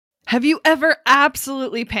Have you ever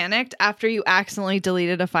absolutely panicked after you accidentally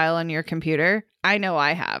deleted a file on your computer? I know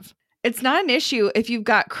I have. It's not an issue if you've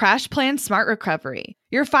got CrashPlan Smart Recovery.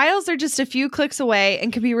 Your files are just a few clicks away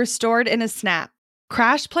and can be restored in a snap.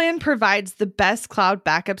 CrashPlan provides the best cloud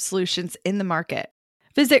backup solutions in the market.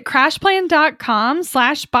 Visit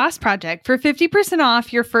crashplan.com/bossproject for 50%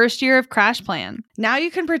 off your first year of CrashPlan. Now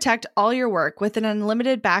you can protect all your work with an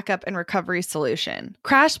unlimited backup and recovery solution.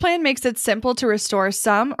 CrashPlan makes it simple to restore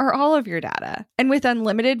some or all of your data. And with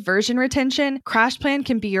unlimited version retention, CrashPlan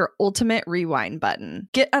can be your ultimate rewind button.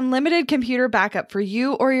 Get unlimited computer backup for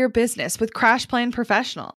you or your business with CrashPlan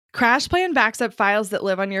Professional. CrashPlan backs up files that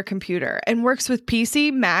live on your computer and works with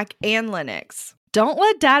PC, Mac, and Linux. Don't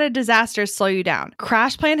let data disasters slow you down.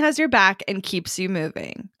 CrashPlan has your back and keeps you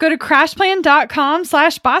moving. Go to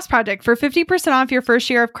crashplan.com/bossproject for 50% off your first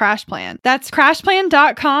year of CrashPlan. That's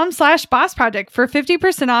crashplan.com/bossproject for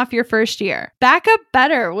 50% off your first year. Back up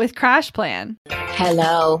better with CrashPlan.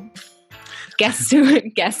 Hello. Guess who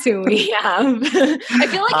we have? I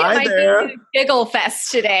feel like it might be a giggle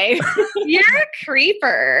fest today. You're a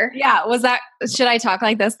creeper. Yeah. Should I talk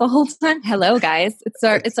like this the whole time? Hello, guys. It's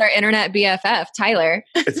our internet BFF, Tyler.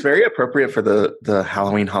 It's very appropriate for the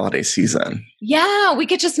Halloween holiday season. Yeah. We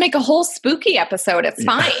could just make a whole spooky episode. It's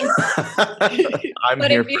fine. I'm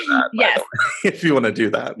here for that. Yes. If you want to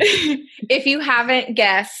do that. If you haven't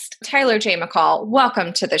guessed, Tyler J. McCall,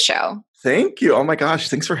 welcome to the show. Thank you. Oh my gosh.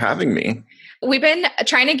 Thanks for having me. We've been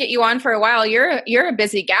trying to get you on for a while. You're a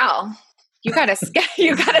busy gal. You got a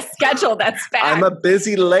schedule that's back. I'm a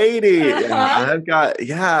busy lady. I've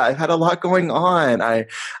had a lot going on. I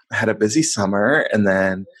had a busy summer and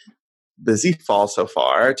then busy fall so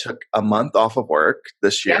far. Took a month off of work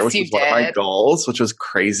this year, which was one of my goals, which was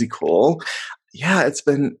crazy cool. Yeah, it's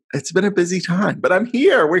been a busy time, but I'm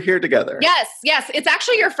here. We're here together. Yes. It's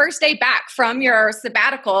actually your first day back from your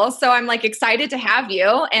sabbatical. So I'm excited to have you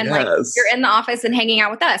and you're in the office and hanging out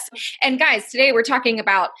with us. And guys, today we're talking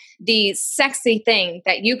about the sexy thing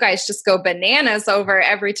that you guys just go bananas over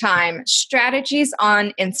every time. Strategies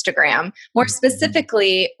on Instagram. More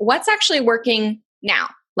specifically, what's actually working now,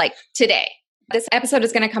 today. This episode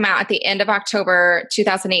is going to come out at the end of October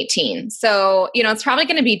 2018. So, it's probably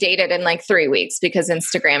going to be dated in 3 weeks because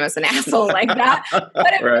Instagram is an asshole like that.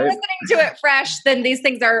 But if you're listening to it fresh, then these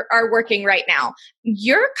things are working right now.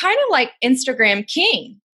 You're kind of like Instagram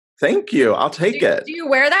king. Thank you. I'll take it. Do you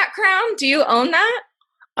wear that crown? Do you own that?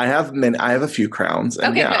 I have a few crowns.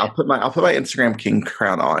 And okay, I'll put my Instagram king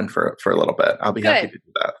crown on for a little bit. I'll be happy to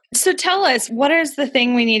do that. So tell us, what is the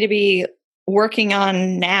thing we need to be working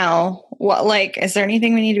on now? Is there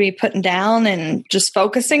anything we need to be putting down and just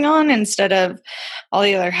focusing on instead of all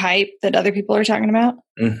the other hype that other people are talking about?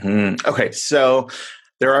 Mm-hmm. Okay. So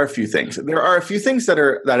there are a few things. There are a few things that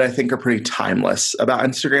I think are pretty timeless about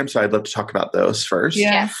Instagram. So I'd love to talk about those first.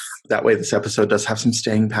 Yes. That way this episode does have some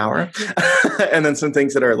staying power. And then some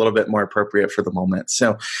things that are a little bit more appropriate for the moment.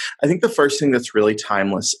 So I think the first thing that's really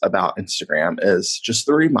timeless about Instagram is just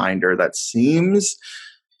the reminder that seems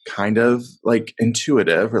kind of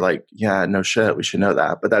intuitive or no shit, we should know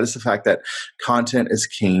that. But that is the fact that content is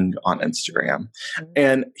king on Instagram. Mm-hmm.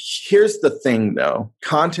 And here's the thing though,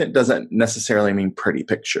 content doesn't necessarily mean pretty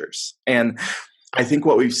pictures. And I think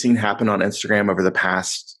what we've seen happen on Instagram over the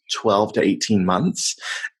past 12 to 18 months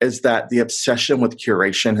is that the obsession with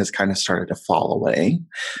curation has kind of started to fall away.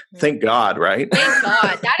 Mm-hmm. Thank God, right? Thank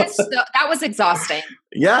God. That was exhausting.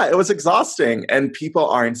 Yeah, it was exhausting. And people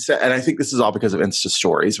are and I think this is all because of Insta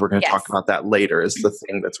stories. We're going to talk about that later is the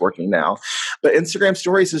thing that's working now. But Instagram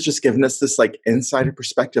stories has just given us this insider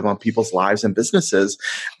perspective on people's lives and businesses.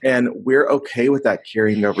 And we're okay with that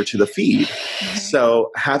carrying over to the feed. Mm-hmm.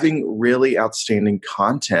 So having really outstanding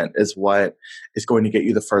content is what is going to get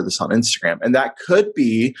you the furthest on Instagram. And that could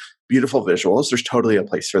be beautiful visuals. There's totally a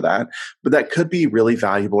place for that. But that could be really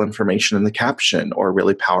valuable information in the caption or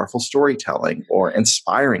really powerful storytelling or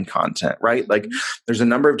inspiring content, right? There's a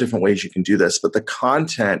number of different ways you can do this, but the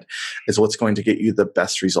content is what's going to get you the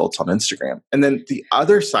best results on Instagram. And then the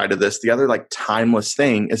other side of this, the other timeless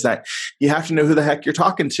thing is that you have to know who the heck you're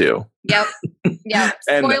talking to. Yep.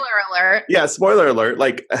 Spoiler alert. Yeah. Spoiler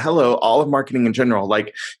alert. Hello, all of marketing in general.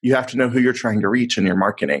 You have to know who you're trying to reach in your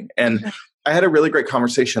marketing. And I had a really great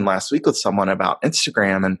conversation last week with someone about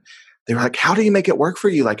Instagram and they were like, how do you make it work for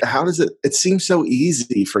you? How does it seems so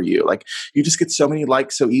easy for you? You just get so many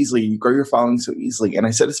likes so easily. You grow your following so easily. And I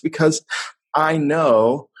said, it's because I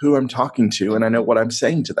know who I'm talking to and I know what I'm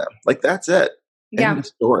saying to them. That's it. Yeah. End of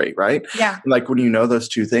story, right? Yeah. Like when you know those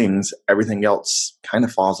two things, everything else kind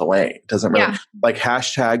of falls away. It doesn't really, like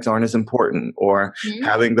hashtags aren't as important, or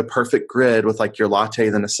having the perfect grid with like your latte,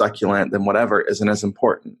 then a succulent, then whatever isn't as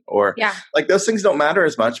important. Or like those things don't matter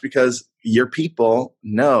as much because your people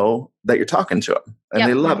know that you're talking to them and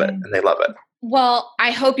they love it and they love it. Well,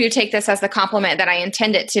 I hope you take this as the compliment that I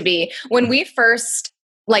intend it to be. When we first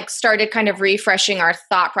started kind of refreshing our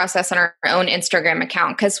thought process on our own Instagram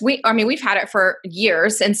account, because we've had it for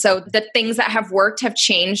years. And so the things that have worked have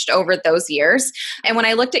changed over those years. And when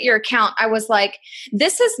I looked at your account, I was like,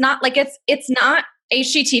 this is not like, it's not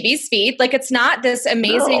HGTV's feed. Like it's not this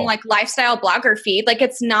amazing like lifestyle blogger feed. Like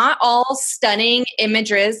it's not all stunning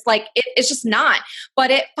images. Like it's just not, but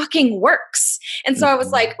it fucking works. And so I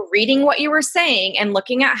was like reading what you were saying and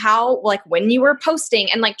looking at how like when you were posting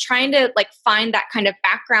and like trying to like find that kind of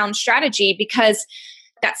background strategy, because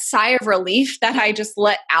that sigh of relief that I just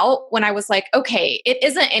let out when I was like, okay, it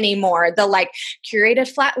isn't anymore the like curated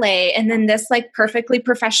flat lay and then this like perfectly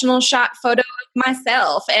professional shot photo of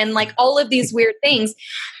myself and like all of these weird things.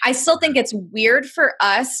 I still think it's weird for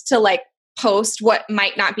us to like post what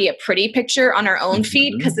might not be a pretty picture on our own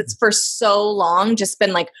feed, because it's for so long just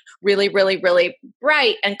been like really, really, really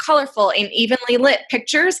bright and colorful and evenly lit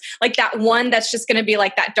pictures. Like that one that's just going to be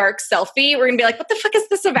like that dark selfie. We're going to be like, what the fuck is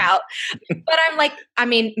this about? But I'm like, I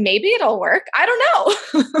mean, maybe it'll work. I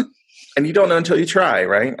don't know. And you don't know until you try,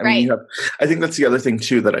 right? I mean, I think that's the other thing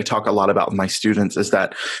too that I talk a lot about with my students is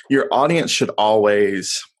that your audience should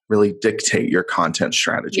always really dictate your content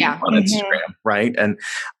strategy on Instagram, right? And,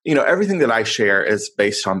 you know, everything that I share is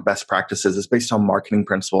based on best practices. It's based on marketing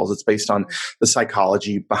principles. It's based on the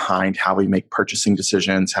psychology behind how we make purchasing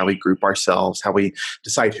decisions, how we group ourselves, how we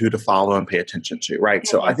decide who to follow and pay attention to, right?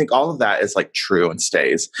 So I think all of that is like true and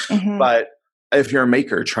stays. But if you're a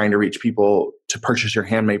maker trying to reach people to purchase your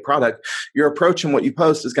handmade product, your approach and what you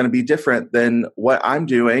post is going to be different than what I'm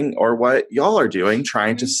doing or what y'all are doing,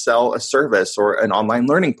 trying to sell a service or an online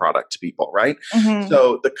learning product to people, right?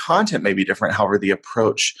 So the content may be different. However, the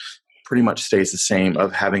approach pretty much stays the same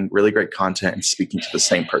of having really great content and speaking to the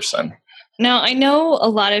same person. Now, I know a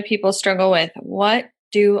lot of people struggle with what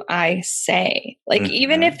do I say? Like,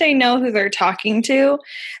 even if they know who they're talking to,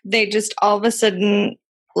 they just all of a sudden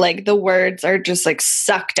like the words are just like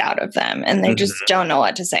sucked out of them and they just don't know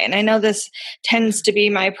what to say. And I know this tends to be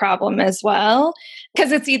my problem as well.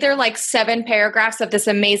 Because it's either like 7 paragraphs of this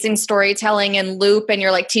amazing storytelling and loop and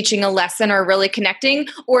you're like teaching a lesson or really connecting,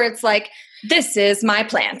 or it's like, this is my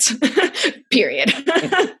plant, period.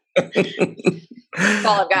 That's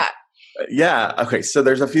all I've got. Yeah. Okay. So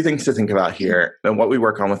there's a few things to think about here. And what we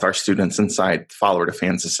work on with our students inside Follower to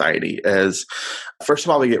Fan Society is, first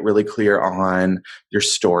of all, we get really clear on your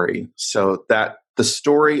story. So that the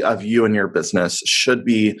story of you and your business should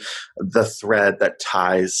be the thread that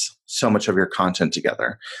ties so much of your content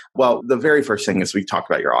together. Well, the very first thing is we talk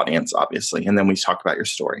about your audience, obviously, and then we talk about your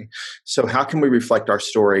story. So how can we reflect our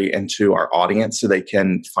story into our audience so they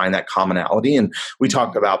can find that commonality? And we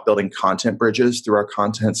talk about building content bridges through our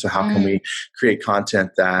content. So how can we create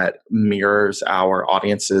content that mirrors our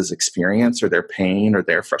audience's experience or their pain or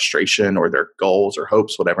their frustration or their goals or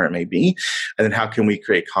hopes, whatever it may be? And then how can we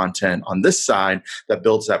create content on this side that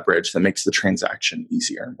builds that bridge that makes the transaction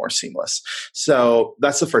easier and more seamless? So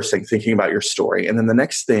that's the first thing, thinking about your story. And then the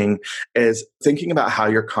next thing is thinking about how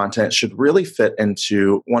your content should really fit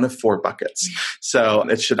into one of 4 buckets. So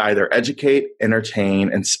it should either educate,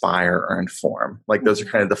 entertain, inspire, or inform. Like those are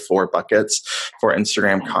kind of the 4 buckets for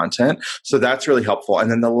Instagram content. So that's really helpful.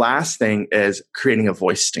 And then the last thing is creating a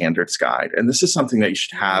voice standards guide. And this is something that you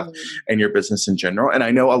should have in your business in general. And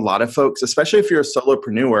I know a lot of folks, especially if you're a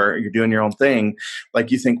solopreneur, you're doing your own thing,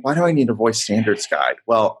 like you think, why do I need a voice standards guide?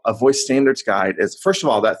 Well, a voice standards guide is, first of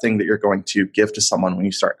all, that thing that you're going to give to someone when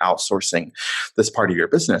you start outsourcing this part of your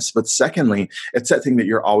business. But secondly, it's that thing that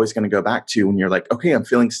you're always going to go back to when you're like, okay, I'm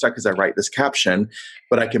feeling stuck as I write this caption,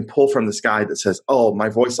 but I can pull from this guide that says, oh, my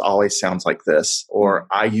voice always sounds like this, or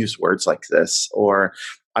I use words like this, or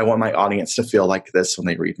I want my audience to feel like this when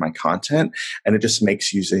they read my content. And it just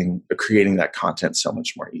makes creating that content so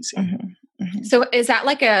much more easy. So is that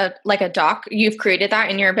like a doc? You've created that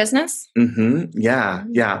in your business? Yeah.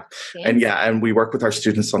 And we work with our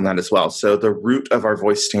students on that as well. So the root of our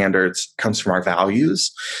voice standards comes from our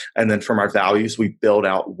values. And then from our values, we build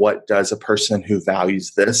out what does a person who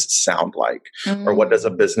values this sound like? Or what does a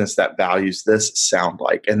business that values this sound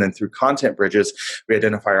like? And then through content bridges, we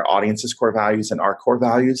identify our audience's core values and our core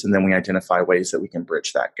values. And then we identify ways that we can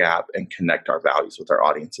bridge that gap and connect our values with our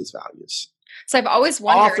audience's values. So I've always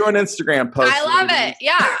wondered. Off to an Instagram post. I love it.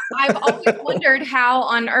 Yeah. I've always wondered how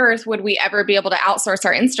on earth would we ever be able to outsource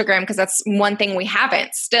our Instagram? Because that's one thing we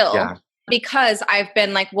haven't still. Yeah. Because I've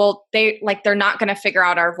been like, well, they're not going to figure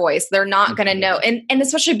out our voice. They're not going to know. And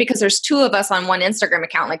especially because there's two of us on one Instagram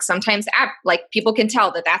account. Like sometimes like people can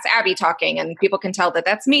tell that that's Abby talking and people can tell that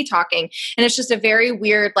that's me talking. And it's just a very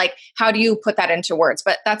weird, like, how do you put that into words?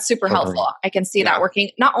 But that's super helpful. I can see that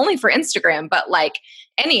working not only for Instagram, but like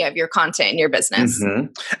any of your content in your business.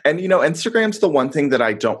 Mm-hmm. And, Instagram's the one thing that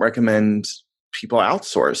I don't recommend people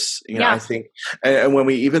outsource. I think, and when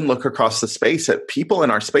we even look across the space at people in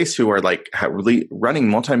our space who are like really running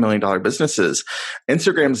multi-million-dollar businesses,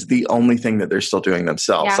 Instagram's the only thing that they're still doing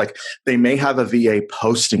themselves. Yeah. Like they may have a VA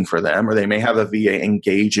posting for them, or they may have a VA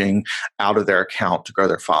engaging out of their account to grow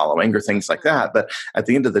their following or things like that. But at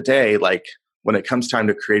the end of the day, like when it comes time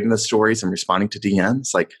to creating the stories and responding to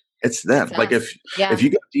DMs, like it's them. Like if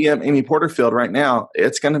you go DM Amy Porterfield right now,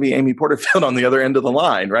 it's going to be Amy Porterfield on the other end of the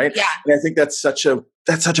line, right? Yeah. And I think that's such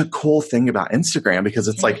a cool thing about Instagram, because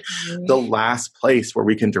it's like the last place where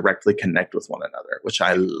we can directly connect with one another, which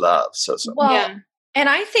I love so much. And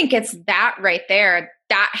I think it's that right there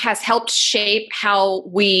that has helped shape how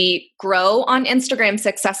we grow on Instagram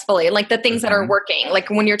successfully. Like the things that are working, like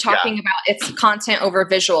when you're talking about it's content over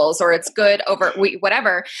visuals or it's good over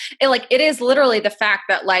whatever, it is literally the fact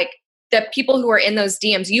that like the people who are in those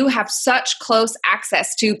DMs, you have such close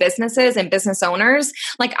access to businesses and business owners.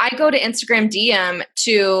 Like I go to Instagram DM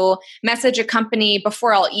to message a company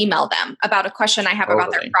before I'll email them about a question I have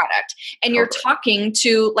about their product. And you're talking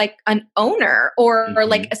to like an owner or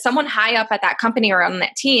like someone high up at that company or on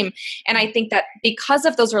that team. And I think that because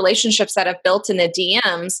of those relationships that have built in the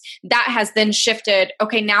DMs, that has then shifted.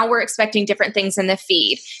 Okay, now we're expecting different things in the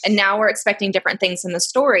feed. And now we're expecting different things in the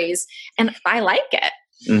stories. And I like it.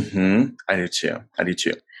 I do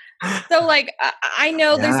too. So like, I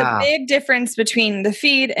know there's a big difference between the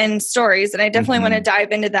feed and stories, and I definitely want to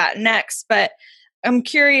dive into that next, but I'm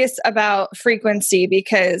curious about frequency,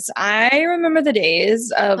 because I remember the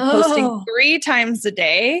days of posting 3 times a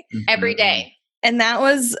day, every day. And that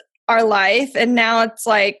was our life. And now it's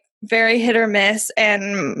like very hit or miss.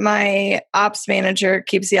 And my ops manager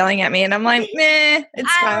keeps yelling at me and I'm like,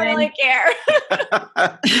 it's fine. I don't really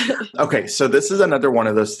care. Okay. So this is another one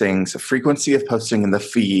of those things, frequency of posting in the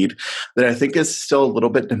feed, that I think is still a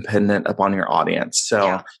little bit dependent upon your audience.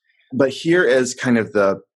 So, but here is kind of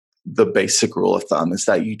the basic rule of thumb, is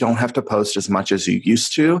that you don't have to post as much as you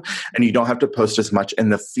used to, and you don't have to post as much in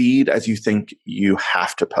the feed as you think you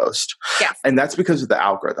have to post. Yes. And that's because of the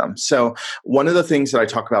algorithm. So one of the things that I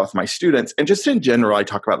talk about with my students, and just in general, I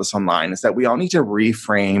talk about this online, is that we all need to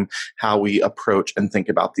reframe how we approach and think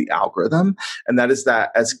about the algorithm. And that is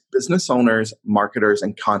that as business owners, marketers,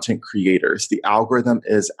 and content creators, the algorithm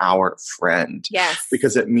is our friend. Yes.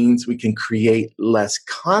 Because it means we can create less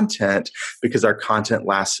content because our content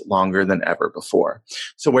lasts longer than ever before.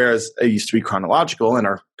 So whereas it used to be chronological and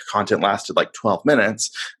our content lasted like 12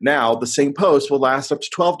 minutes, now the same post will last up to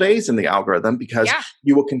 12 days in the algorithm, because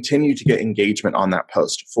you will continue to get engagement on that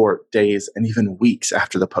post for days and even weeks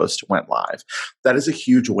after the post went live. That is a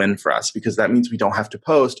huge win for us, because that means we don't have to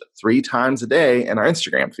post 3 times a day in our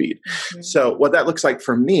Instagram feed. So what that looks like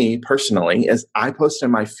for me personally is I post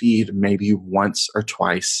in my feed maybe once or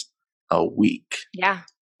twice a week.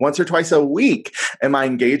 Once or twice a week. And my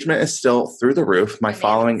engagement is still through the roof. My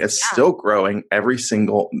following is still growing every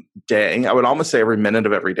single day. I would almost say every minute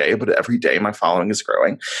of every day, but every day my following is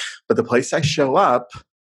growing. But the place I show up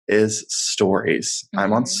is stories.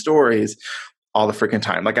 I'm on stories all the freaking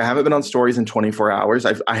time. Like I haven't been on stories in 24 hours.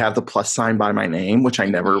 I have the plus sign by my name, which I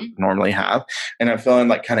never normally have. And I'm feeling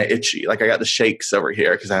like kind of itchy. Like I got the shakes over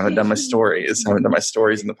here because I haven't done my stories. I haven't done my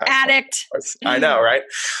stories in the past. Addict. I know, right?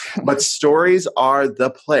 But stories are the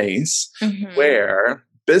place where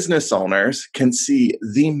business owners can see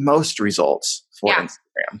the most results for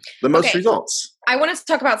Instagram. The most results. I want to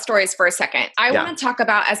talk about stories for a second. I want to talk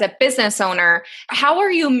about, as a business owner, how are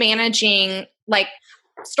you managing, like,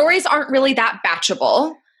 stories aren't really that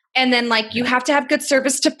batchable. And then like you have to have good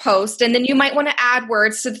service to post. And then you might want to add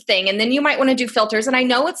words to the thing. And then you might want to do filters. And I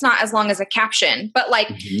know it's not as long as a caption, but like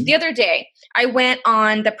the other day I went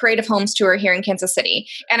on the Parade of Homes tour here in Kansas City,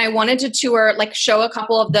 and I wanted to tour, like show a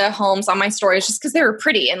couple of the homes on my stories just because they were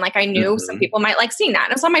pretty. And like, I knew some people might like seeing that.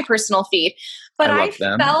 And it was on my personal feed, but I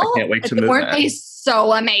felt, I can't wait to move weren't they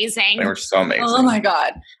so amazing? They were so amazing. Oh my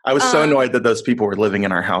God. I was so annoyed that those people were living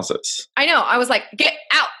in our houses. I know. I was like, get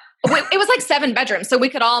out. It was like 7 bedrooms, so we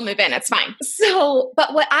could all move in. It's fine. So,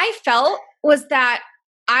 but what I felt was that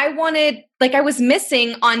I wanted, like, I was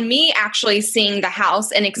missing on me actually seeing the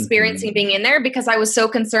house and experiencing being in there, because I was so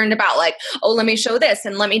concerned about like, oh, let me show this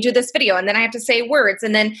and let me do this video. And then I have to say words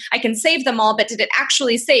and then I can save them all, but did it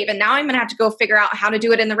actually save? And now I'm going to have to go figure out how to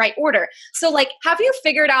do it in the right order. So like, have you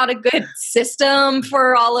figured out a good system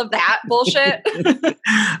for all of that bullshit?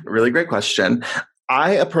 Really great question.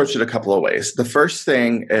 I approach it a couple of ways. The first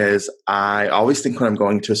thing is I always think when I'm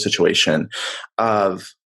going to a situation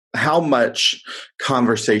of how much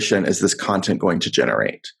conversation is this content going to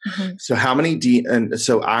generate? So how many and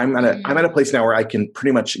so I'm at a place now where I can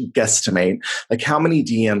pretty much guesstimate like how many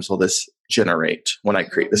DMs will this generate when I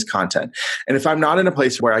create this content. And if I'm not in a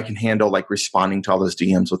place where I can handle like responding to all those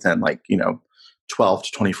DMs within like, 12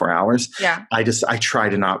 to 24 hours. Yeah. I try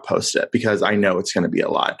to not post it because I know it's going to be a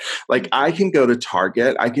lot. Like I can go to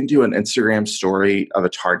Target, I can do an Instagram story of a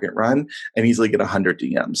Target run and easily get 100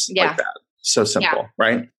 DMs like that. So simple,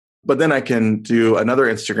 right? But then I can do another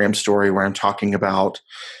Instagram story where I'm talking about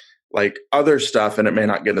like other stuff and it may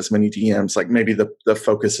not get as many DMs. Like maybe the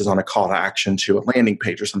focus is on a call to action to a landing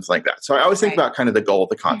page or something like that. So I always think about kind of the goal of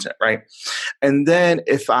the content, right? And then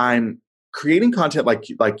if I'm creating content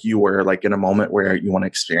like you were like in a moment where you want to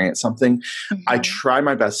experience something, I try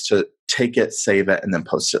my best to take it, save it, and then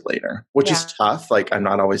post it later, which is tough. Like I'm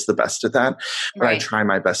not always the best at that, but I try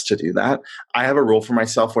my best to do that. I have a rule for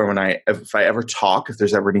myself where if I ever talk, if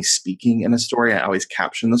there's ever any speaking in a story, I always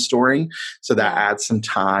caption the story. So that adds some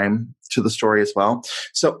time to the story as well.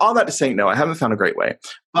 So all that to say, no, I haven't found a great way,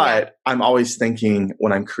 but I'm always thinking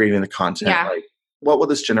when I'm creating the content, like, what will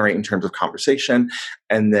this generate in terms of conversation?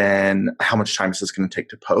 And then how much time is this going to take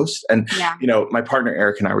to post? And, my partner,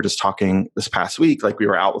 Eric, and I were just talking this past week, like we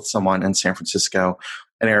were out with someone in San Francisco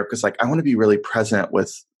and Eric was like, I want to be really present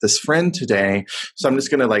with this friend today. So I'm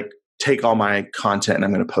just going to like take all my content and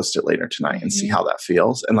I'm going to post it later tonight and see how that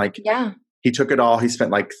feels. And like, he took it all. He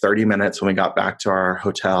spent like 30 minutes when we got back to our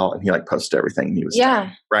hotel and he like posted everything and he was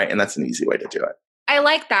done. Right. And that's an easy way to do it. I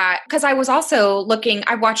like that because I was also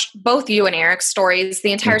I watched both you and Eric's stories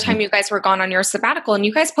the entire time you guys were gone on your sabbatical and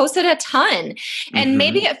you guys posted a ton. And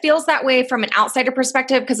maybe it feels that way from an outsider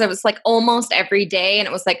perspective because it was like almost every day and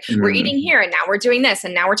it was like, we're eating here and now we're doing this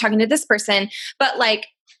and now we're talking to this person. But like,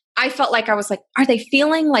 I felt like I was like, are they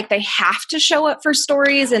feeling like they have to show up for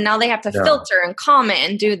stories and now they have to filter and comment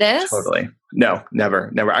and do this? Totally. No,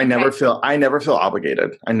 never. I never feel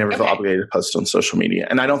obligated. I never feel obligated to post on social media.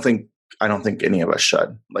 And I don't think any of us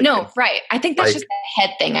should. Like, no, right. I think that's just a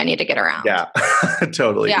head thing I need to get around. Yeah,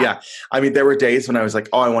 totally. Yeah. I mean, there were days when I was like,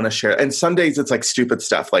 oh, I want to share. And some days it's like stupid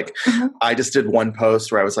stuff. Like I just did one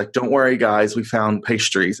post where I was like, don't worry, guys, we found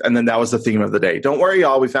pastries. And then that was the theme of the day. Don't worry,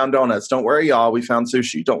 y'all, we found donuts. Don't worry, y'all, we found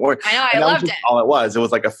sushi. Don't worry. I know, I loved it. All it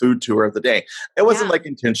was like a food tour of the day. It wasn't like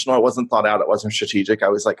intentional. It wasn't thought out. It wasn't strategic. I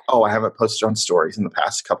was like, oh, I haven't posted on stories in the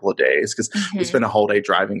past couple of days because we spent a whole day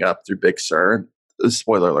driving up through Big Sur.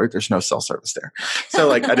 Spoiler alert, there's no cell service there. So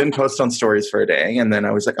like I didn't post on stories for a day. And then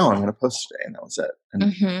I was like, oh, I'm going to post today. And that was it.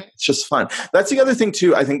 And it's just fun. That's the other thing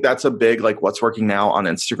too. I think that's a big, like what's working now on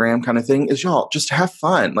Instagram kind of thing is y'all just have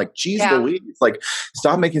fun. Like, geez Louise, like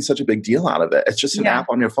stop making such a big deal out of it. It's just an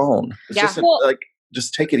app on your phone. It's just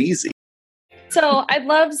just take it easy. So I'd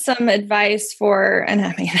love some advice and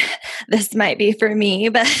I mean, this might be for me,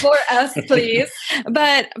 but for us, please.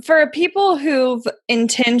 But for people who've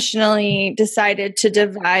intentionally decided to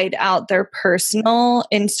divide out their personal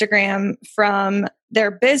Instagram from their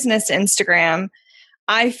business Instagram,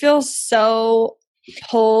 I feel so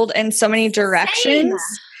pulled in so many directions.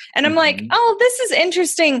 Same. And I'm like, oh, this is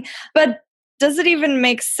interesting, but does it even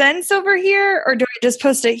make sense over here? Or do I just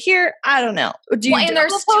post it here? I don't know. Do you and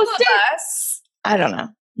there's two of us. I don't know.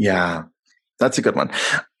 Yeah, that's a good one.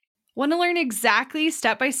 Want to learn exactly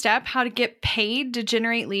step by step how to get paid to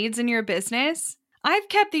generate leads in your business? I've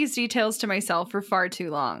kept these details to myself for far too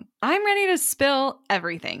long. I'm ready to spill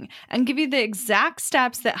everything and give you the exact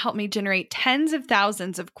steps that help me generate tens of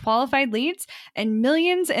thousands of qualified leads and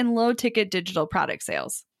millions in low-ticket digital product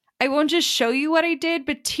sales. I won't just show you what I did,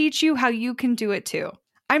 but teach you how you can do it too.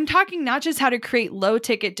 I'm talking not just how to create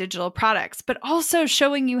low-ticket digital products, but also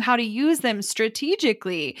showing you how to use them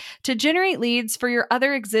strategically to generate leads for your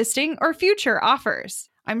other existing or future offers.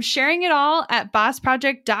 I'm sharing it all at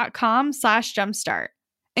bossproject.com/jumpstart,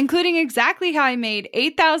 including exactly how I made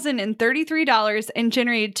 $8,033 and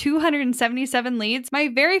generated 277 leads my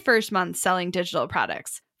very first month selling digital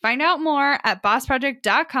products. Find out more at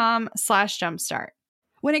bossproject.com/jumpstart.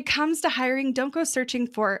 When it comes to hiring, don't go searching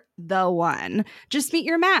for the one. Just meet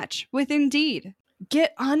your match with Indeed.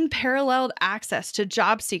 Get unparalleled access to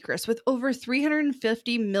job seekers with over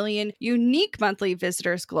 350 million unique monthly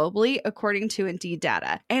visitors globally, according to Indeed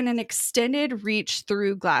data, and an extended reach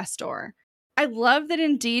through Glassdoor. I love that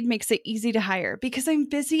Indeed makes it easy to hire because I'm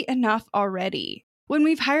busy enough already. When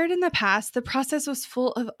we've hired in the past, the process was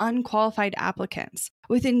full of unqualified applicants.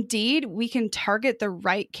 With Indeed, we can target the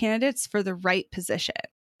right candidates for the right position.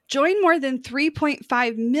 Join more than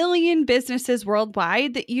 3.5 million businesses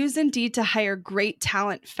worldwide that use Indeed to hire great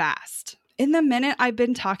talent fast. In the minute I've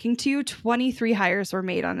been talking to you, 23 hires were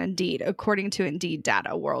made on Indeed, according to Indeed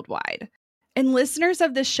data worldwide. And listeners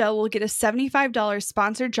of this show will get a $75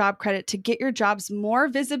 sponsored job credit to get your jobs more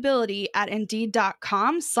visibility at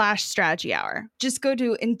Indeed.com/Strategy Hour. Just go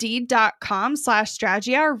to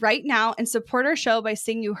Indeed.com/Strategy Hour right now and support our show by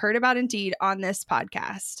saying you heard about Indeed on this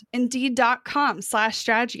podcast.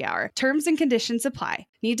 Indeed.com/Strategy Hour. Terms and conditions apply.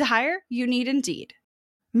 Need to hire? You need Indeed.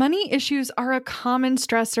 Money issues are a common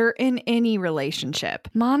stressor in any relationship.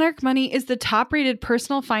 Monarch Money is the top-rated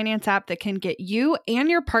personal finance app that can get you and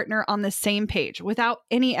your partner on the same page without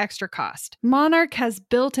any extra cost. Monarch has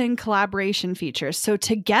built-in collaboration features, so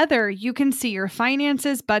together you can see your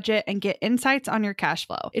finances, budget, and get insights on your cash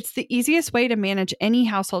flow. It's the easiest way to manage any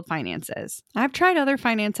household finances. I've tried other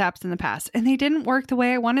finance apps in the past, and they didn't work the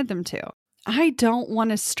way I wanted them to. I don't want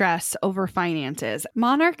to stress over finances.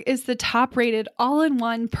 Monarch is the top-rated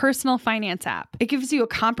all-in-one personal finance app. It gives you a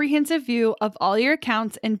comprehensive view of all your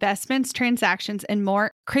accounts, investments, transactions, and more.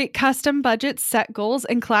 Create custom budgets, set goals,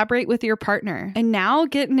 and collaborate with your partner. And now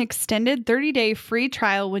get an extended 30-day free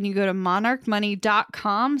trial when you go to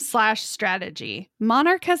monarchmoney.com/strategy.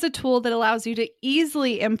 Monarch has a tool that allows you to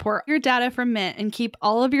easily import your data from Mint and keep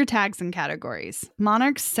all of your tags and categories.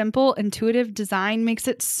 Monarch's simple, intuitive design makes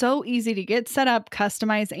it so easy to get set up,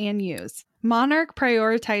 customize, and use. Monarch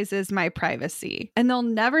prioritizes my privacy, and they'll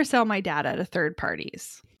never sell my data to third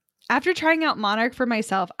parties. After trying out Monarch for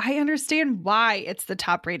myself, I understand why it's the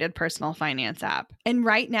top-rated personal finance app. And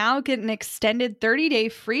right now, get an extended 30-day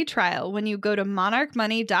free trial when you go to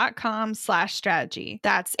monarchmoney.com/strategy.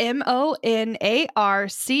 That's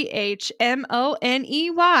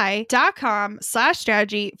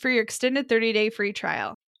MonarchMoney.com/strategy for your extended 30-day free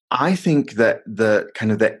trial. I think that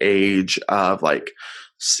the age of like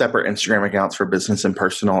separate Instagram accounts for business and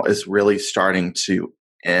personal is really starting to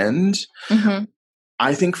end. Mm-hmm.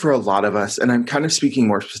 I think for a lot of us, and I'm kind of speaking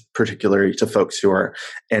more particularly to folks who are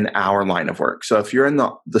in our line of work. So if you're in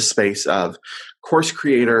the space of course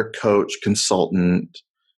creator, coach, consultant,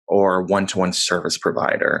 or one-to-one service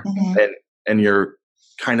provider, mm-hmm. and you're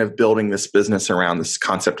kind of building this business around this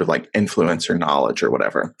concept of like influencer knowledge or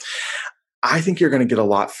whatever, I think you're going to get a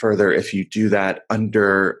lot further if you do that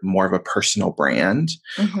under more of a personal brand,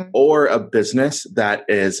 mm-hmm. or a business that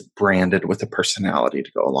is branded with a personality to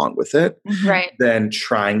go along with it, right? Than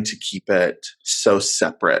trying to keep it so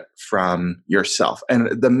separate from yourself.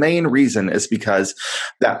 And the main reason is because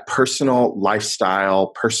that personal lifestyle,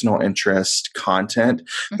 personal interest content,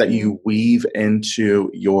 mm-hmm. that you weave into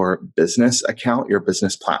your business account, your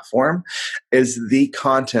business platform, is the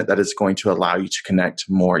content that is going to allow you to connect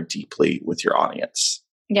more deeply with your audience.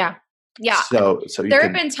 Yeah. Yeah. So there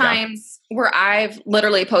have been times where I've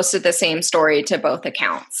literally posted the same story to both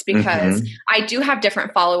accounts because mm-hmm. I do have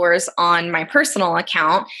different followers on my personal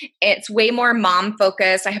account. It's way more mom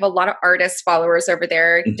focused. I have a lot of artist followers over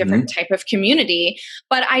there, mm-hmm. different type of community,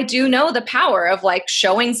 but I do know the power of like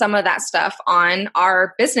showing some of that stuff on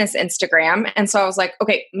our business Instagram. And so I was like,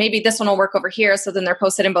 okay, maybe this one will work over here. So then they're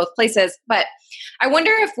posted in both places. But I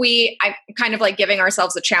wonder if I'm kind of like giving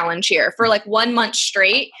ourselves a challenge here for like 1 month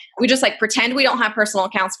straight. We just like pretend we don't have personal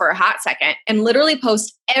accounts for a hot second and literally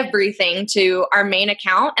post everything to our main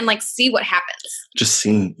account and like see what happens. Just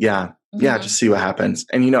see. Yeah. Yeah, just see what happens.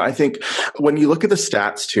 And, I think when you look at the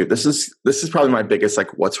stats too, this is probably my biggest, like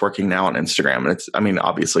what's working now on Instagram. And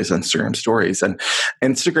obviously it's Instagram stories, and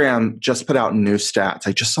Instagram just put out new stats.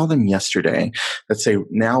 I just saw them yesterday that say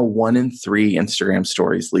now 1 in 3 Instagram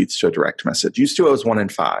stories leads to a direct message. Used to it was 1 in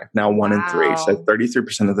 5, now 1 in 3. So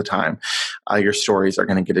 33% of the time, your stories are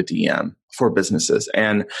going to get a DM for businesses.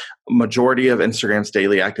 And majority of Instagram's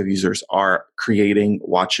daily active users are creating,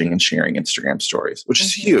 watching, and sharing Instagram stories, which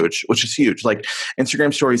is huge, Like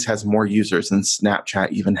Instagram stories has more users than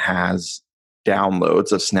Snapchat even has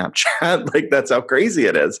downloads of Snapchat. Like that's how crazy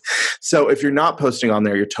it is. So if you're not posting on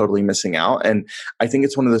there, you're totally missing out. And I think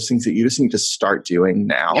it's one of those things that you just need to start doing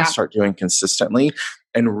now, start doing consistently,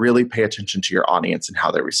 and really pay attention to your audience and how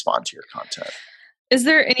they respond to your content. Is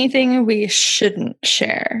there anything we shouldn't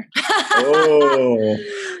share? Oh,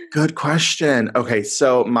 good question. Okay,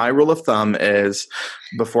 so my rule of thumb is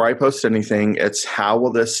before I post anything, it's how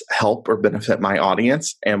will this help or benefit my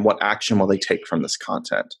audience and what action will they take from this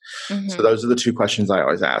content? So those are the two questions I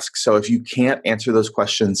always ask. So if you can't answer those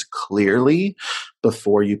questions clearly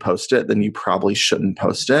before you post it, then you probably shouldn't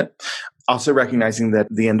post it. Also recognizing that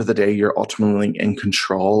at the end of the day, you're ultimately in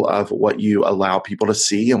control of what you allow people to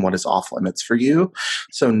see and what is off limits for you.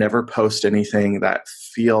 So never post anything that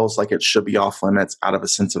feels like it should be off limits out of a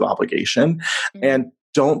sense of obligation. And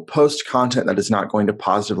don't post content that is not going to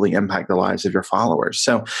positively impact the lives of your followers.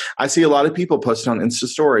 So I see a lot of people posting on Insta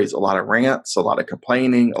stories, a lot of rants, a lot of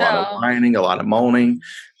complaining, a lot of whining, a lot of moaning.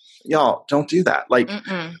 Y'all, don't do that. Like,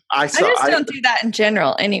 I just don't do that in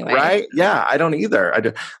general anyway. Right? Yeah, I don't either. I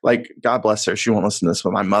do. Like, God bless her. She won't listen to this,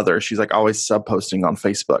 but my mother, she's like always sub-posting on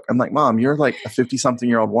Facebook. I'm like, Mom, you're like a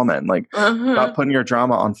 50-something-year-old woman. Like, stop putting your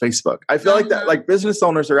drama on Facebook. I feel like that, like, business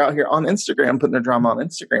owners are out here on Instagram putting their drama on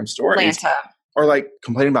Instagram stories. Or like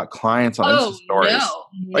complaining about clients on Insta stories.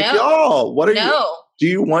 Y'all, what are you? Do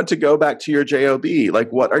you want to go back to your job? Like,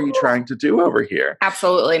 what are you trying to do over here?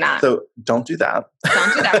 Absolutely not. So don't do that.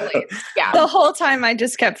 Don't do that, please. Yeah. The whole time I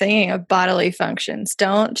just kept thinking of bodily functions.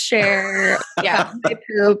 Don't share. Yeah. My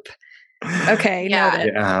poop. Okay.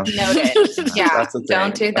 Noted. Yeah. Noted. Yeah.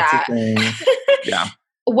 Don't do that. Yeah.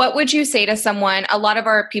 What would you say to someone? A lot of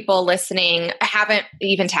our people listening haven't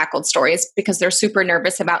even tackled stories because they're super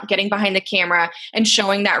nervous about getting behind the camera and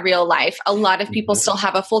showing that real life. A lot of people still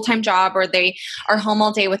have a full-time job or they are home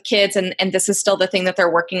all day with kids and this is still the thing that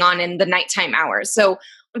they're working on in the nighttime hours. So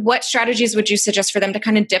what strategies would you suggest for them to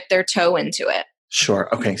kind of dip their toe into it?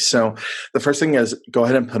 Sure. Okay. So the first thing is go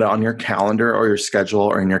ahead and put it on your calendar or your schedule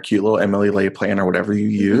or in your cute little Emily Lay plan or whatever you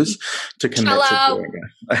use to commit to doing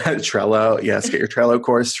it. Trello. Yes. Get your Trello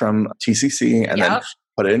course from TCC and then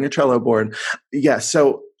put it in your Trello board. Yeah.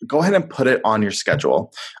 So go ahead and put it on your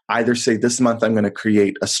schedule. Either say this month I'm going to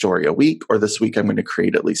create a story a week or this week I'm going to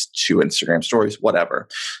create at least 2 Instagram stories, whatever.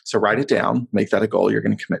 So write it down, make that a goal you're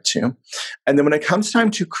going to commit to. And then when it comes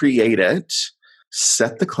time to create it,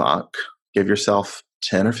 set the clock. Give yourself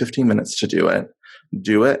 10 or 15 minutes to do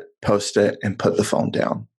it, post it, and put the phone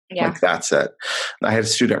down. Yeah. Like that's it. I had a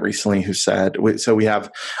student recently who said, so we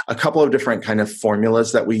have a couple of different kind of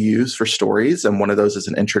formulas that we use for stories. And one of those is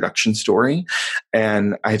an introduction story.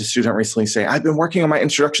 And I had a student recently say, I've been working on my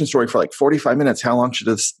introduction story for like 45 minutes. How long should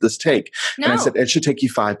this take? No. And I said, it should take you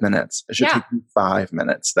 5 minutes. It should take you 5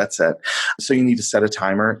 minutes. That's it. So you need to set a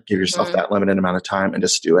timer, give yourself that limited amount of time and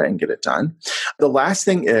just do it and get it done. The last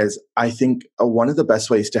thing is, I think one of the best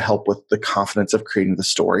ways to help with the confidence of creating the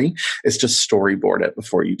story is to storyboard it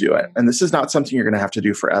before you do it. And this is not something you're going to have to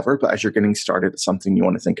do forever, but as you're getting started, it's something you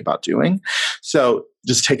want to think about doing. So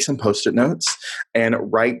just take some Post-it notes and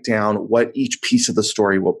write down what each piece of the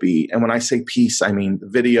story will be. And when I say piece, I mean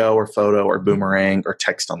video or photo or boomerang or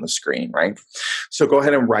text on the screen, right? So go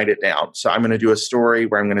ahead and write it down. So I'm going to do a story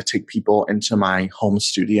where I'm going to take people into my home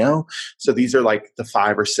studio. So these are like the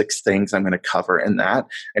 5 or 6 things I'm going to cover in that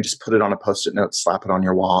and just put it on a Post-it note, slap it on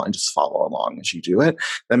your wall and just follow along as you do it.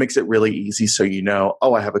 That makes it really easy. So you know,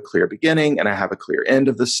 oh, I have a clear beginning and I have a clear end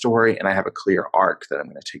of the story and I have a clear arc that I'm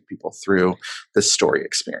going to take people through this story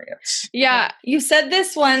experience. Yeah. You said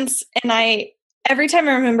this once and every time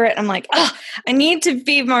I remember it, I'm like, oh, I need to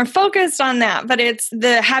be more focused on that. But it's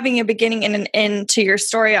the having a beginning and an end to your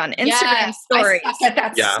story on Instagram stories. I said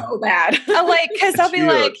that's so bad. Because I'll be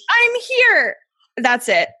like, I'm here. That's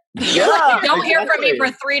it. Yeah, don't hear from me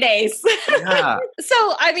for 3 days. Yeah.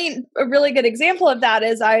 So, a really good example of that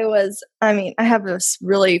is I have this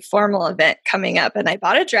really formal event coming up and I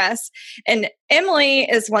bought a dress and Emily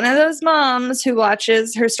is one of those moms who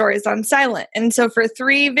watches her stories on silent. And so for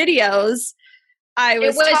 3 videos, it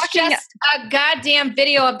was just a goddamn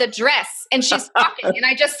video of the dress and she's talking and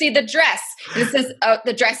I just see the dress and it says, oh,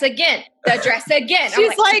 the dress again.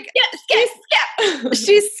 She's like skip.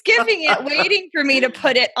 She's skipping it, waiting for me to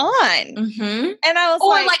put it on. Mm-hmm. And I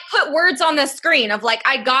was like put words on the screen of like,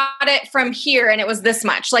 I got it from here and it was this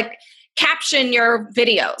much. Like, caption your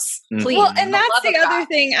videos, please. Well, and that's the other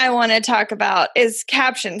thing I want to talk about is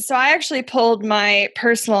captions. So I actually polled my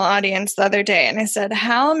personal audience the other day and I said,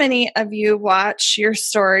 how many of you watch your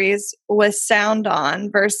stories with sound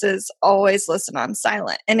on versus always listen on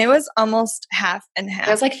silent? And it was almost half and half.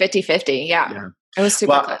 It was like 50-50. Yeah. It was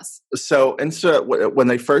super close. So when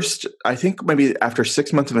they first, I think maybe after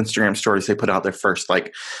 6 months of Instagram stories, they put out their first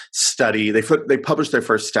study. They published their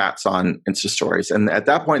first stats on Insta stories. And at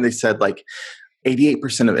that point they said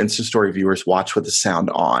 88% of Insta story viewers watch with the sound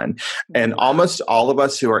on. And almost all of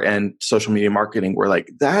us who are in social media marketing, we're like,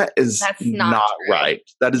 that's not right.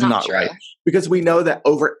 That is not right. Because we know that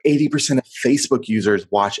over 80% of Facebook users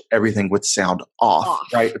watch everything with sound off.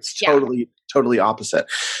 Right? It's totally opposite.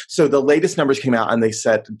 So the latest numbers came out and they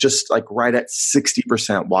said just like right at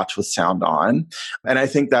 60% watch with sound on. And I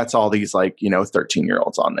think that's all these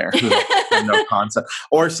 13-year-olds on there who have no concept.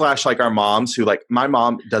 Or / like our moms who my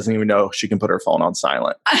mom doesn't even know she can put her phone on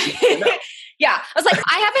silent. Yeah. I was like,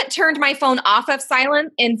 I haven't turned my phone off of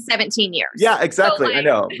silent in 17 years. Yeah, exactly. So I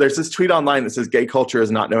know. There's this tweet online that says gay culture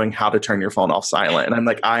is not knowing how to turn your phone off silent. And I'm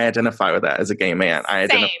like, I identify with that as a gay man. I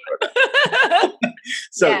identify with that.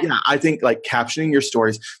 So I think captioning your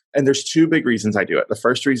stories, and there's two big reasons I do it. The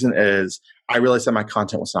first reason is I realized that my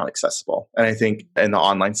content was not accessible. And I think in the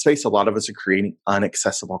online space, a lot of us are creating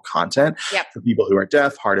unaccessible content for people who are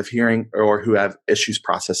deaf, hard of hearing, or who have issues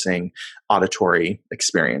processing auditory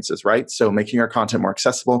experiences, right? So making our content more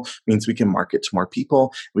accessible means we can market to more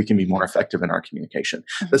people. We can be more effective in our communication.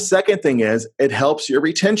 The second thing is it helps your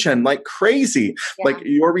retention like crazy. Like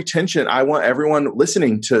your retention, I want everyone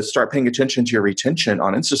listening to start paying attention to your retention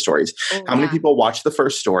on Insta stories. How many people watch the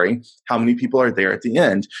first story? How many people are there at the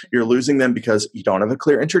end? You're losing them because you don't have a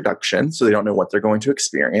clear introduction, so they don't know what they're going to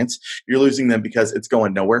experience. You're losing them because it's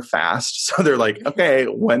going nowhere fast. So they're like, okay,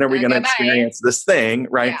 when are we going to experience this thing?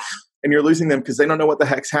 Right. Yeah. And you're losing them because they don't know what the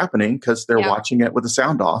heck's happening because they're watching it with the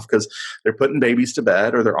sound off because they're putting babies to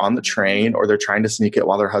bed or they're on the train or they're trying to sneak it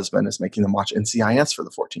while their husband is making them watch NCIS for the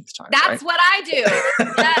 14th time. That's what I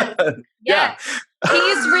do. Yes.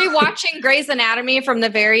 He's rewatching Grey's Anatomy from the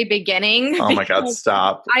very beginning. Oh my God,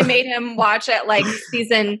 stop. I made him watch it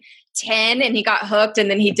season 10 and he got hooked and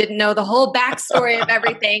then he didn't know the whole backstory of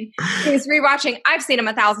everything. He's rewatching. I've seen him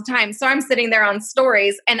 1,000 times. So I'm sitting there on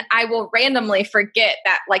stories and I will randomly forget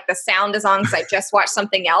that the sound is on because I just watched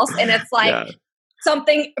something else. And it's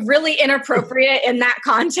something really inappropriate in that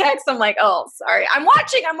context. I'm like, oh, sorry. I'm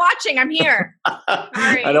watching. I'm here.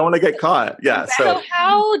 Sorry. I don't want to get caught. Yeah. So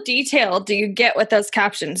how detailed do you get with those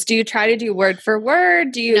captions? Do you try to do word for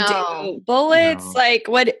word? Do you do bullets? No.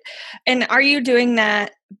 What? And are you doing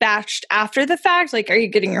that batched after the fact? Are you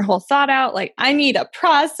getting your whole thought out? I need a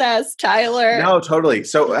process, Tyler. No, totally.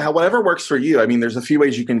 So whatever works for you. I mean, there's a few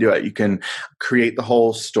ways you can do it. You can create the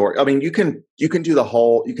whole story. I mean, you can do the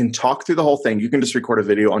whole, you can talk through the whole thing. You can just record a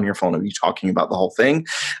video on your phone of you talking about the whole thing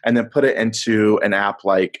and then put it into an app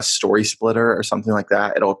like a Story Splitter or something like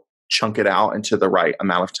that. It'll chunk it out into the right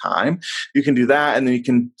amount of time. You can do that. And then you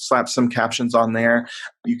can slap some captions on there.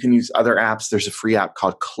 You can use other apps. There's a free app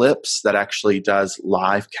called Clips that actually does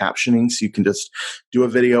live captioning. So you can just do a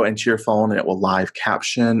video into your phone and it will live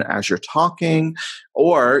caption as you're talking.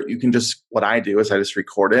 Or you can just, what I do is I just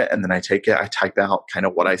record it and then I take it, I type out kind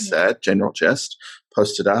of what I said, general gist,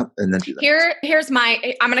 post it up, and then do that.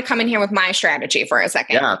 I'm going to come in here with my strategy for a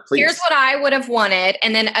second. Yeah, please. Here's what I would have wanted.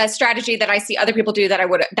 And then a strategy that I see other people do that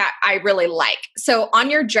I really like. So on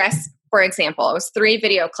your dress, for example, it was 3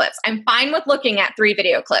 video clips. I'm fine with looking at 3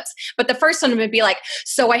 video clips, but the first one would be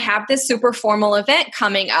so I have this super formal event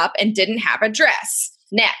coming up and didn't have a dress.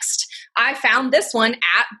 Next, I found this one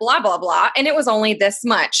at blah, blah, blah, and it was only this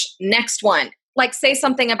much. Next one. Say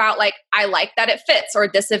something about I like that it fits, or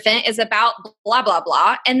this event is about blah, blah,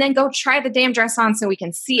 blah, and then go try the damn dress on so we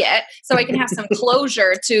can see it, so I can have some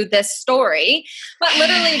closure to this story. But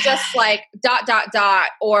literally just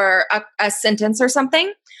or a sentence or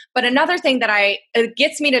something. But another thing that it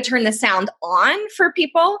gets me to turn the sound on for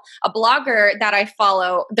people, a blogger that I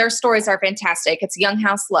follow, their stories are fantastic. It's Young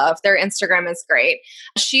House Love. Their Instagram is great.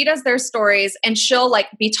 She does their stories and she'll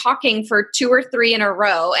be talking for 2 or 3 in a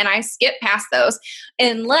row. And I skip past those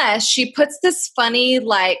unless she puts this funny,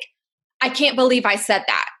 I can't believe I said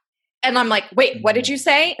that. And I'm like, wait, what did you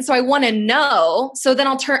say? So I want to know. So then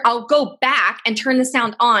I'll go back and turn the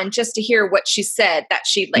sound on just to hear what she said that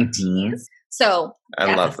she teased. So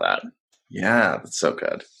I love that. Yeah, that's so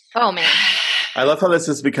good. Oh man. I love how this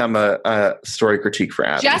has become a story critique for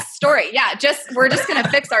Abby. Just story. Yeah. We're just going to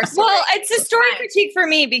fix our story. Well, it's a story critique for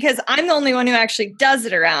me because I'm the only one who actually does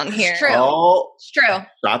it around here. It's true. Oh, it's true.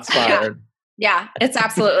 Shots fired. Yeah, it's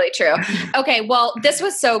absolutely true. Okay, well, this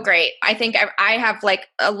was so great. I think I have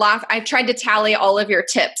a lot. I've tried to tally all of your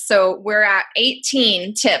tips. So we're at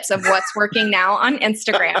 18 tips of what's working now on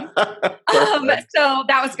Instagram. So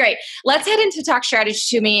that was great. Let's head into Talk Strategy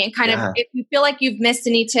to Me and kind of, if you feel like you've missed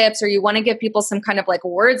any tips or you want to give people some kind of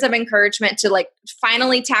words of encouragement to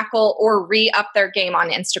finally tackle or re-up their game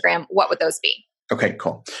on Instagram, what would those be? Okay,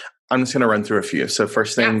 cool. I'm just going to run through a few. So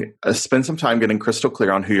first thing, spend some time getting crystal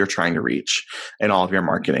clear on who you're trying to reach in all of your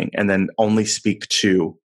marketing, and then only speak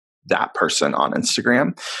to that person on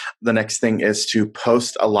Instagram. The next thing is to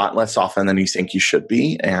post a lot less often than you think you should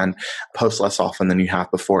be and post less often than you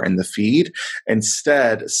have before in the feed.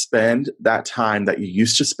 Instead, spend that time that you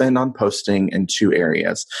used to spend on posting in two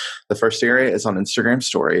areas. The first area is on Instagram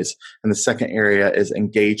stories, and the second area is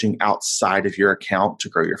engaging outside of your account to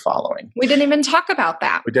grow your following. We didn't even talk about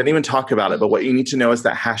that. We didn't even talk about it, but what you need to know is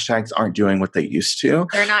that hashtags aren't doing what they used to.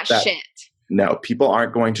 They're not shit. No, people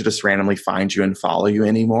aren't going to just randomly find you and follow you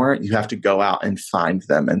anymore. You have to go out and find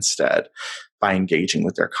them instead by engaging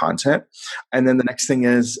with their content. And then the next thing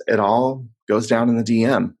is it all goes down in the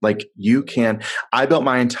DM. Like I built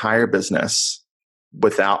my entire business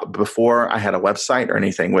before I had a website or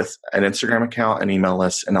anything, with an Instagram account, an email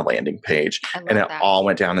list, and a landing page. And it all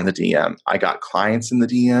went down in the DM. I got clients in the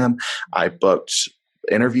DM. I booked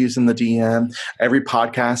interviews in the DM. Every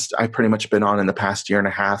podcast I've pretty much been on in the past year and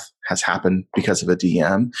a half has happened because of a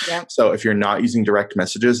DM. Yep. So if you're not using direct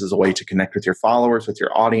messages as a way to connect with your followers, with your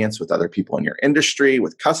audience, with other people in your industry,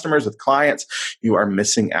 with customers, with clients, you are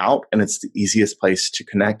missing out. And it's the easiest place to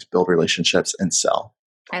connect, build relationships, and sell.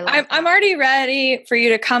 I'm already ready for you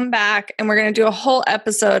to come back, and we're going to do a whole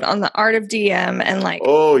episode on the art of DM and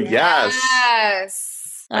Oh, yes.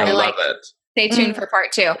 Yes. I love it. Stay tuned for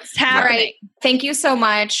part 2. All right. Thank you so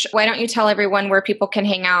much. Why don't you tell everyone where people can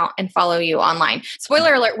hang out and follow you online?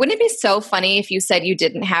 Spoiler alert. Wouldn't it be so funny if you said you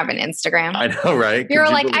didn't have an Instagram? I know, right? You're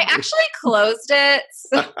like, I actually closed it.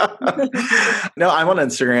 No, I'm on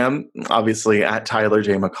Instagram, obviously at Tyler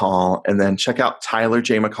J. McCall. And then check out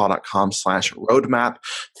tylerjmccall.com/roadmap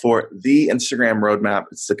for the Instagram roadmap.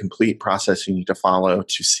 It's the complete process you need to follow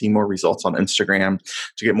to see more results on Instagram,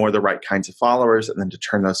 to get more of the right kinds of followers, and then to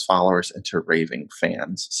turn those followers into raving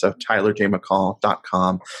fans. So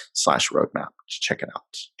tylerjmccall.com/roadmap. Check it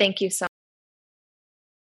out. Thank you so much.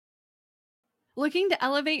 Looking to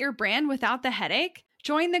elevate your brand without the headache?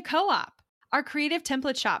 Join the Co-op, our creative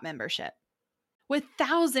template shop membership. With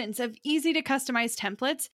thousands of easy to customize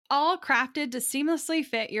templates, all crafted to seamlessly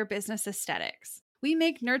fit your business aesthetics, we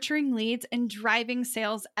make nurturing leads and driving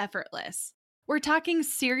sales effortless. We're talking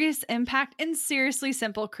serious impact and seriously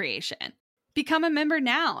simple creation. Become a member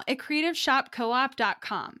now at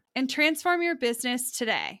creativeshopcoop.com and transform your business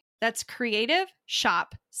today. That's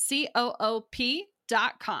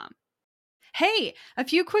creativeshopcoop.com. Hey, a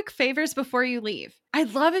few quick favors before you leave.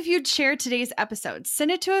 I'd love if you'd share today's episode,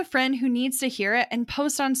 send it to a friend who needs to hear it, and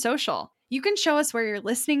post on social. You can show us where you're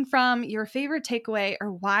listening from, your favorite takeaway,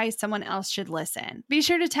 or why someone else should listen. Be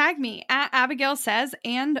sure to tag me at Abigail Says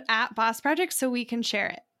and at Boss Project so we can share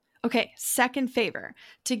it. Okay, second favor,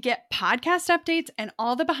 to get podcast updates and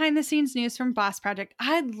all the behind the scenes news from Boss Project,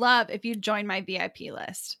 I'd love if you'd join my VIP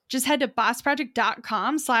list. Just head to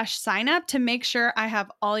bossproject.com/sign up to make sure I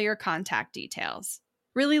have all your contact details.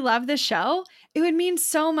 Really love the show? It would mean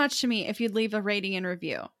so much to me if you'd leave a rating and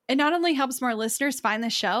review. It not only helps more listeners find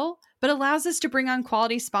the show, but allows us to bring on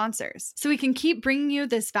quality sponsors so we can keep bringing you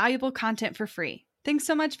this valuable content for free. Thanks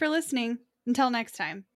so much for listening. Until next time.